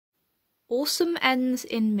Awesome ends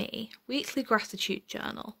in me. Weekly gratitude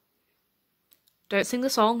journal. Don't sing the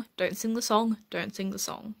song, don't sing the song, don't sing the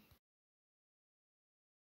song.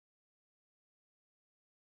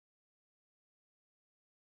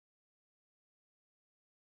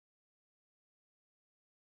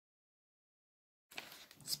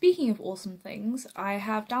 Speaking of awesome things, I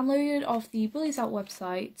have downloaded off the BulliesOut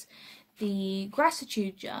website the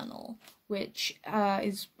Gratitude Journal, which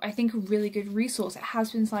is, I think, a really good resource. It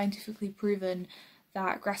has been scientifically proven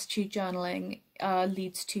that gratitude journaling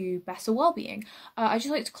leads to better well-being. I'd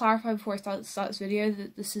just like to clarify before I start this video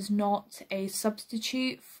that this is not a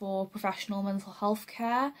substitute for professional mental health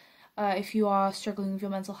care. If you are struggling with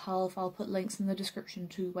your mental health, I'll put links in the description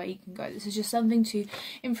to where you can go. This is just something to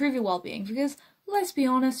improve your well-being, because let's be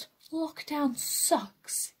honest, lockdown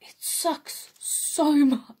sucks. It sucks so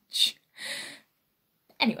much.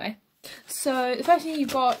 Anyway, so the first thing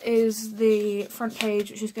you've got is the front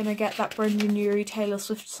page, which is going to get that Brenda Newry Taylor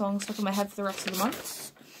Swift song stuck in my head for the rest of the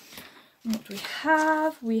month. And what do we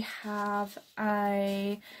have? We have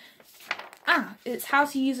it's how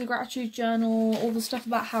to use a gratitude journal, all the stuff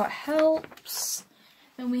about how it helps.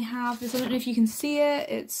 Then we have this, I don't know if you can see it,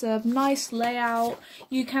 it's a nice layout.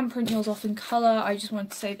 You can print yours off in colour, I just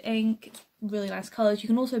wanted to save ink. It's really nice colours. You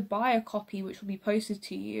can also buy a copy which will be posted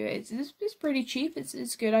to you. It's pretty cheap,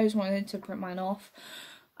 it's good, I just wanted to print mine off.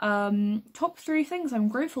 Top 3 things I'm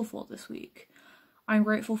grateful for this week. I'm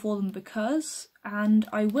grateful for them because, and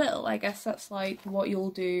I will. I guess that's like what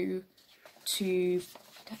you'll do to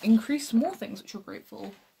increase more things which you're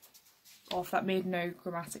grateful of. That made no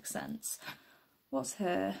grammatic sense. What's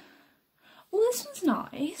here? Well, this one's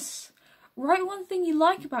nice. Write one thing you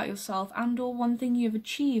like about yourself and or one thing you have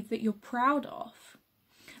achieved that you're proud of.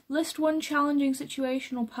 List one challenging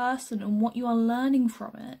situation or person and what you are learning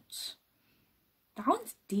from it. That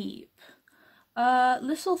one's deep.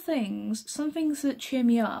 Little things, some things that cheer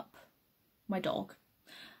me up. My dog.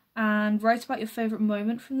 And write about your favourite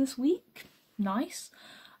moment from this week. Nice.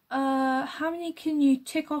 How many can you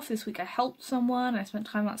tick off this week? I helped someone, I spent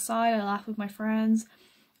time outside, I laughed with my friends,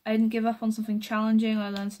 I didn't give up on something challenging, I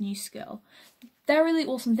learned a new skill. They're really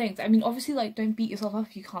awesome things. I mean, obviously, like, don't beat yourself up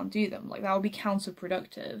if you can't do them. Like, that would be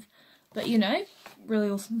counterproductive. But, you know, really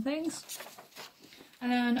awesome things.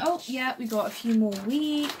 And then, oh, yeah, we got a few more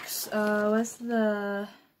weeks. Where's the...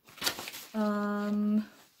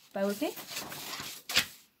 bear with me.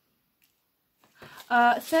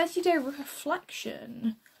 30-day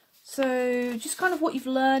reflection. So, just kind of what you've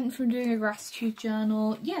learned from doing a gratitude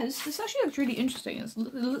journal. Yeah, this actually looks really interesting. It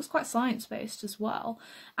looks quite science-based as well.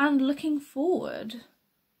 And looking forward.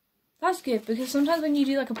 That's good, because sometimes when you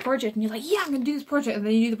do like a project and you're like, yeah, I'm going to do this project, and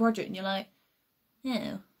then you do the project and you're like,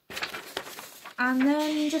 yeah. And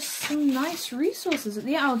then just some nice resources at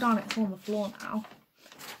the end. Oh, darn it, it's on the floor now.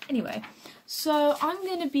 Anyway, so I'm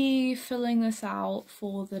going to be filling this out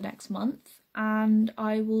for the next month. And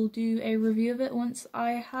I will do a review of it once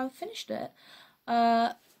I have finished it.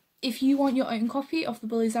 If you want your own copy of the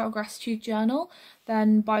BulliesOut Gratitude Journal,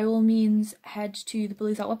 then by all means head to the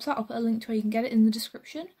BulliesOut website. I'll put a link to where you can get it in the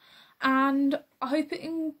description. And I hope it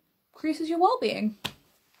increases your well-being.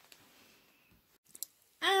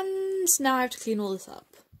 And now I have to clean all this up.